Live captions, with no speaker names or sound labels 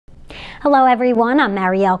Hello everyone, I'm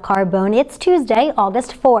Mariel Carbone. It's Tuesday,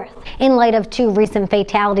 August 4th. In light of two recent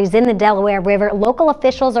fatalities in the Delaware River, local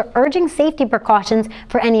officials are urging safety precautions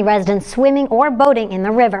for any residents swimming or boating in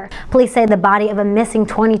the river. Police say the body of a missing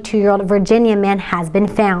 22-year-old Virginia man has been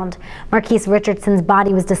found. Marquise Richardson's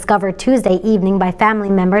body was discovered Tuesday evening by family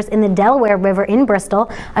members in the Delaware River in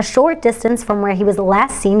Bristol, a short distance from where he was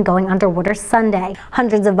last seen going underwater Sunday.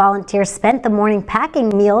 Hundreds of volunteers spent the morning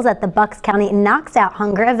packing meals at the Bucks County Knocks Out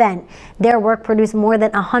Hunger event. Their work produced more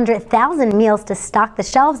than 100,000 meals to stock the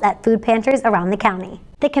shelves at food pantries around the county.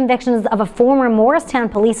 The convictions of a former Morristown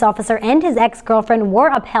police officer and his ex-girlfriend were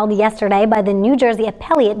upheld yesterday by the New Jersey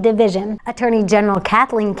Appellate Division. Attorney General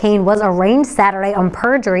Kathleen Kane was arraigned Saturday on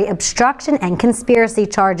perjury, obstruction, and conspiracy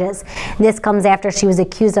charges. This comes after she was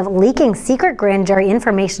accused of leaking secret grand jury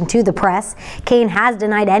information to the press. Kane has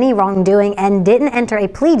denied any wrongdoing and didn't enter a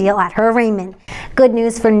plea deal at her arraignment. Good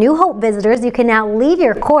news for New Hope visitors, you can now leave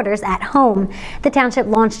your quarters at home. The township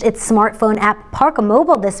launched its smartphone app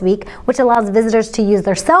Park-A-Mobile this week, which allows visitors to use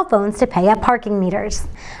their cell phones to pay at parking meters.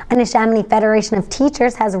 The Neshaminy Federation of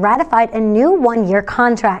Teachers has ratified a new one-year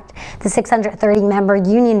contract. The 630-member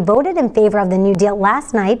union voted in favor of the new deal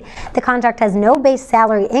last night. The contract has no base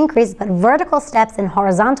salary increase but vertical steps and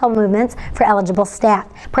horizontal movements for eligible staff.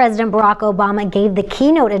 President Barack Obama gave the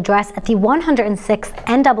keynote address at the 106th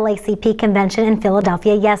NAACP convention in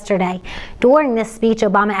Philadelphia yesterday. During this speech,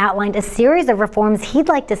 Obama outlined a series of reforms he'd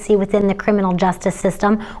like to see within the criminal justice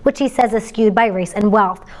system, which he says is skewed by race and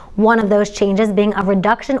wealth. One of those changes being a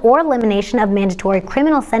reduction or elimination of mandatory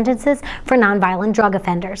criminal sentences for nonviolent drug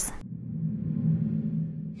offenders.